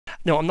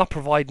Now, I'm not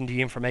providing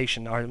the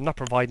information, or I'm not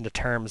providing the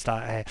terms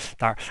that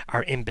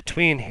are in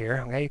between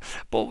here, okay?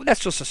 But let's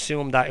just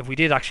assume that if we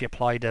did actually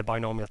apply the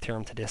binomial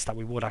theorem to this, that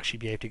we would actually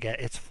be able to get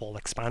its full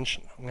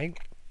expansion, okay?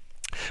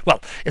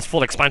 Well, its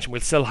full expansion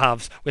will still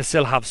have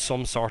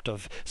some sort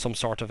of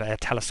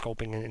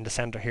telescoping in the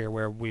center here,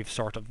 where we've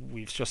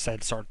just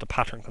said sort of the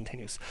pattern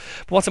continues.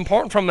 But what's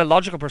important from a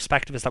logical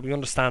perspective is that we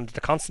understand the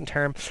constant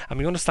term, and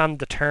we understand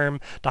the term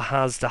that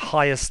has the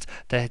highest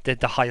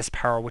highest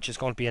power, which is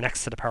going to be an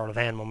x to the power of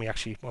n when we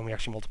actually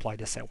multiply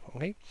this out.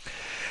 Okay.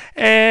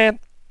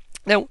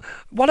 Now,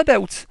 what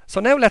about,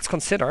 so now let's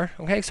consider,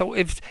 okay, so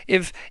if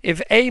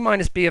a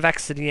minus b of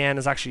x to the n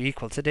is actually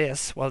equal to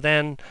this, well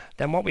then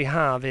what we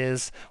have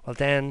is, well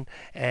then,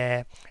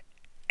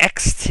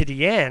 x to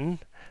the n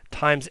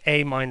times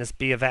a minus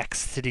b of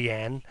x to the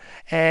n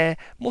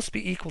must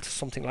be equal to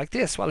something like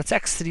this. Well, it's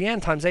x to the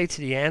n times a to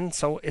the n,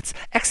 so it's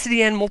x to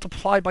the n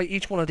multiplied by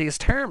each one of these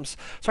terms.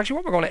 So actually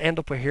what we're going to end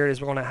up with here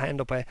is we're going to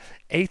end up with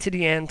a to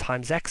the n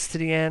times x to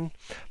the n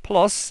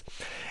plus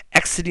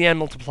x to the n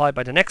multiplied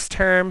by the next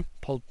term,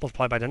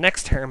 multiplied by the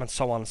next term, and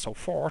so on and so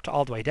forth,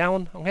 all the way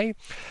down, okay?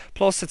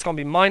 Plus it's going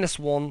to be minus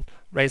 1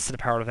 raised to the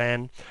power of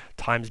n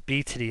times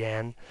b to the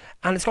n,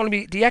 and it's going to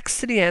be the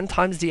x to the n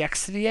times the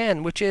x to the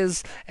n, which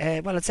is,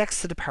 well, it's x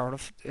to the power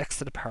of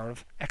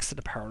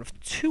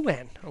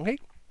 2n, okay?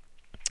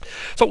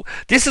 So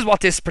this is what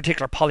this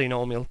particular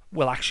polynomial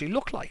will actually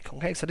look like,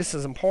 okay? So this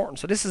is important.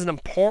 So this is an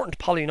important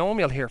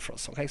polynomial here for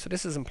us, okay? So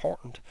this is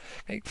important,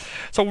 okay?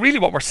 So really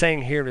what we're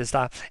saying here is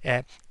that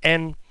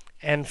n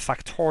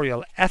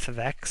factorial f of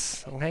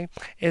x, okay,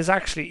 is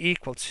actually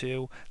equal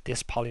to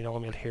this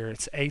polynomial here.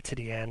 It's a to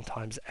the n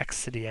times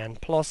x to the n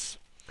plus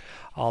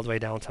all the way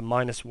down to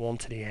minus 1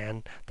 to the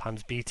n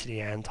times b to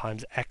the n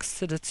times x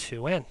to the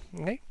 2n,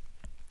 okay?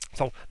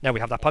 So now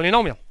we have that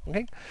polynomial,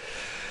 okay?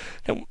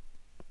 Now,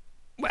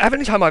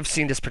 every time I've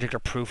seen this particular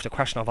proof, the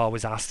question I've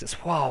always asked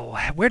is, wow,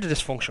 where did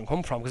this function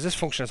come from? Because this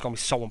function is going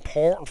to be so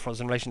important for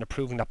us in relation to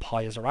proving that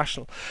pi is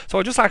irrational. So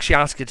I just actually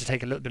ask you to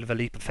take a little bit of a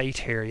leap of faith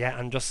here, yeah,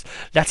 and just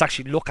let's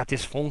actually look at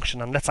this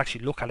function and let's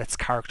actually look at its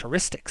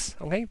characteristics,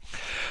 okay?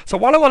 So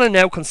what I want to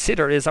now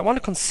consider is I want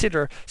to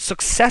consider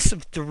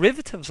successive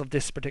derivatives of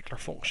this particular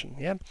function,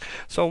 yeah?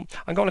 So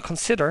I'm going to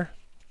consider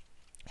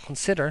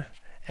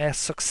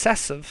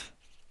successive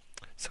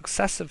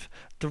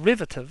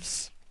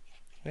derivatives,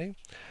 okay?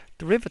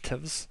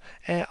 Derivatives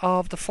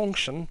of the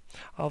function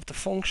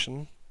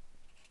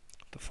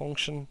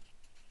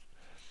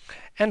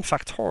n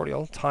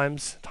factorial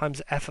times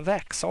f of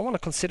x. So I want to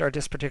consider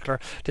this particular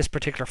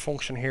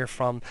function here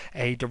from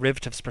a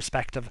derivatives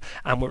perspective,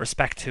 and with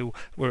respect to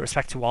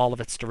all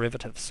of its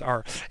derivatives,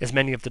 or as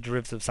many of the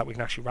derivatives that we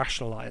can actually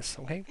rationalize,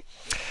 okay?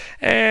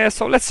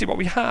 So let's see what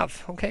we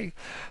have, okay?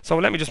 So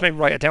let me just maybe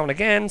write it down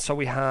again. So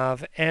we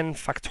have n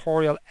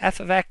factorial f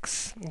of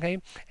x, okay,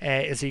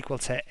 is equal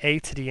to a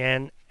to the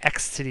n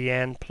x to the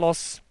n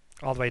plus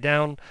all the way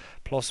down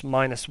plus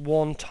minus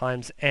 1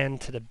 times n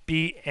to the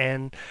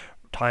bn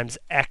times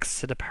x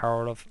to the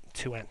power of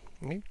 2n.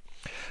 Okay?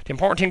 The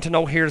important thing to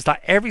know here is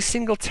that every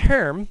single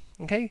term,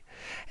 okay,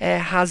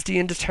 has the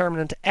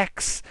indeterminate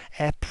x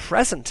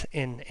present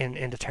in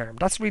the term.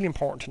 That's really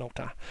important to note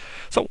that.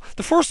 So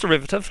the first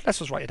derivative, let's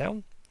just write it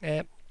down.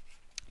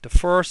 The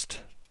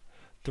first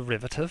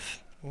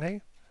derivative,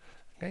 okay,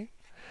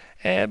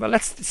 but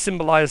let's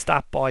symbolize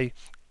that by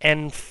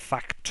n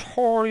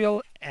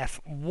factorial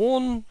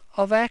f1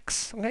 of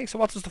x. Okay, so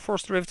what does the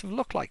first derivative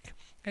look like?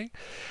 Okay,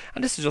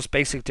 and this is just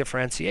basic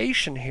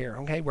differentiation here,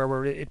 okay, where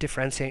we're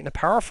differentiating a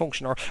power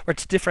function, or we're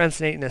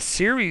differentiating a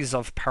series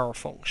of power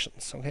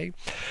functions, okay.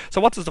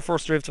 So what does the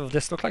first derivative of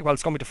this look like? Well,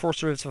 it's going to be the first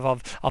derivative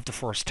of the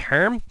first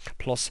term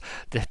plus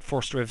the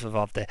first derivative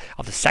of the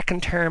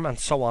second term, and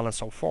so on and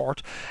so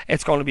forth.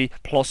 It's going to be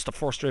plus the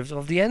first derivative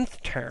of the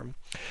nth term.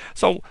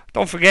 So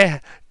don't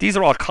forget, these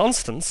are all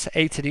constants.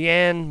 A to the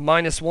n,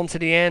 minus 1 to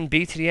the n,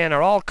 b to the n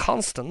are all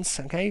constants,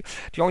 okay.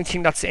 The only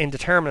thing that's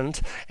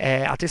indeterminate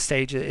at this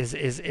stage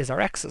is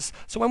our x's.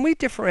 So when we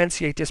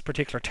differentiate this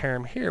particular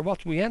term here,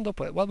 what do we end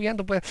up with? Well, we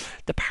end up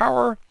with the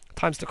power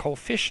times the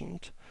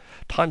coefficient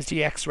times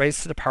the x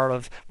raised to the power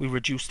of, we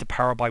reduce the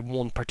power by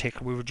one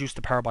particular,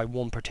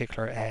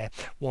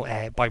 by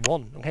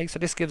 1, okay. So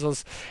this gives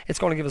us, it's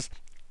going to give us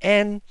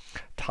n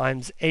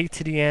times a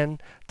to the n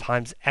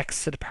times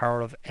x to the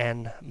power of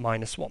n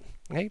minus 1,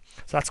 okay.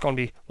 So that's going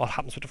to be what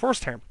happens with the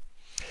first term.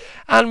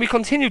 And we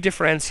continue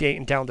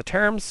differentiating down the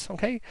terms,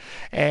 okay.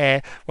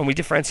 When we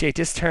differentiate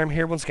this term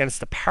here, once again, it's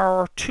the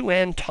power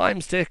 2n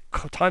times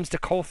the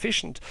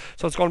coefficient.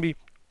 So it's going to be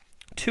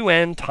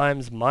 2n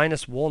times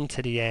minus 1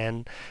 to the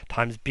n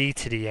times b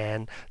to the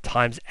n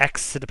times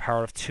x to the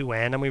power of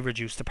 2n, and we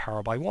reduce the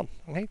power by 1,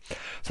 okay.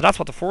 So that's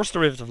what the first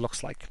derivative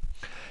looks like.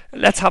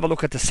 Let's have a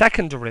look at the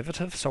second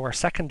derivative. So our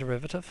second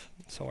derivative,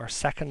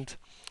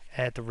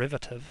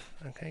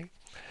 okay,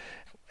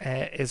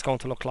 is going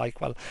to look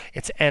like, well,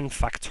 it's n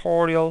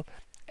factorial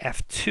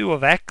f2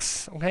 of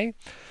x, okay.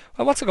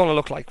 Well, what's it going to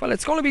look like? Well,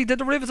 it's going to be the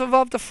derivative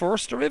of the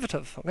first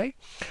derivative, okay.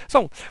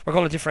 So we're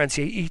going to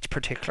differentiate each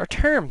particular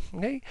term,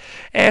 okay.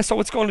 So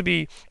it's going to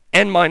be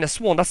n minus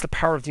 1, that's the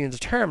power of the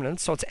indeterminate,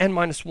 so it's n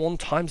minus 1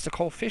 times the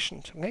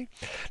coefficient. Okay.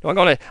 Now I'm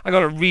gonna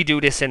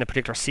redo this in a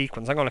particular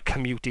sequence. I'm gonna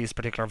commute these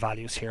particular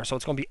values here. So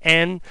it's gonna be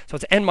n, so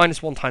it's n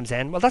minus 1 times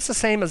n. Well, that's the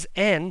same as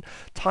n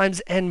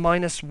times n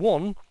minus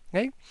 1.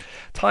 Okay,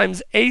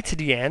 times a to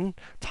the n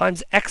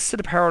times x to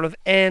the power of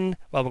n.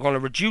 Well, we're going to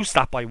reduce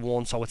that by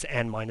 1, so it's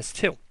n minus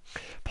 2.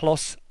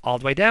 Plus all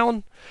the way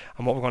down,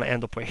 and what we're going to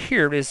end up with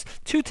here is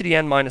 2 to the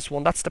n minus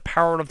 1. That's the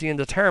power of the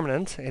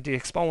indeterminate, the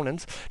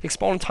exponent. The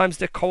exponent times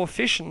the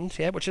coefficient,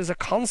 yeah, which is a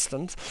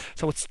constant.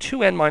 So it's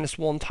 2n minus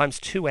 1 times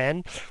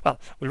 2n. Well,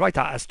 we'll write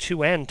that as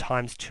 2n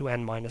times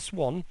 2n minus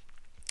 1.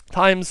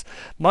 Times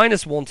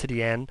minus 1 to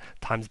the n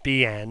times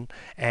bn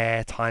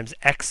times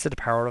x to the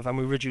power of, and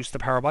we reduce the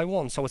power by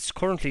 1. So it's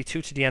currently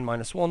 2 to the n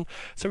minus 1,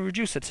 so we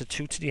reduce it to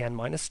 2 to the n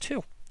minus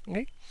 2.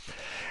 Okay,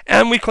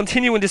 and we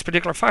continue in this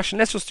particular fashion.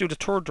 Let's just do the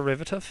third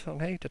derivative.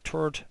 Okay, the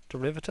third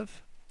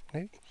derivative.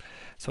 Okay,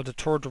 so the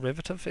third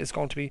derivative is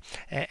going to be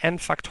n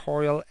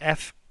factorial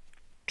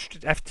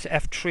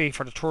f3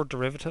 for the third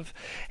derivative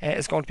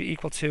is going to be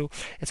equal to,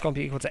 it's going to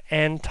be equal to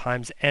n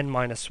times n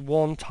minus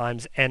 1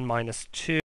 times n minus 2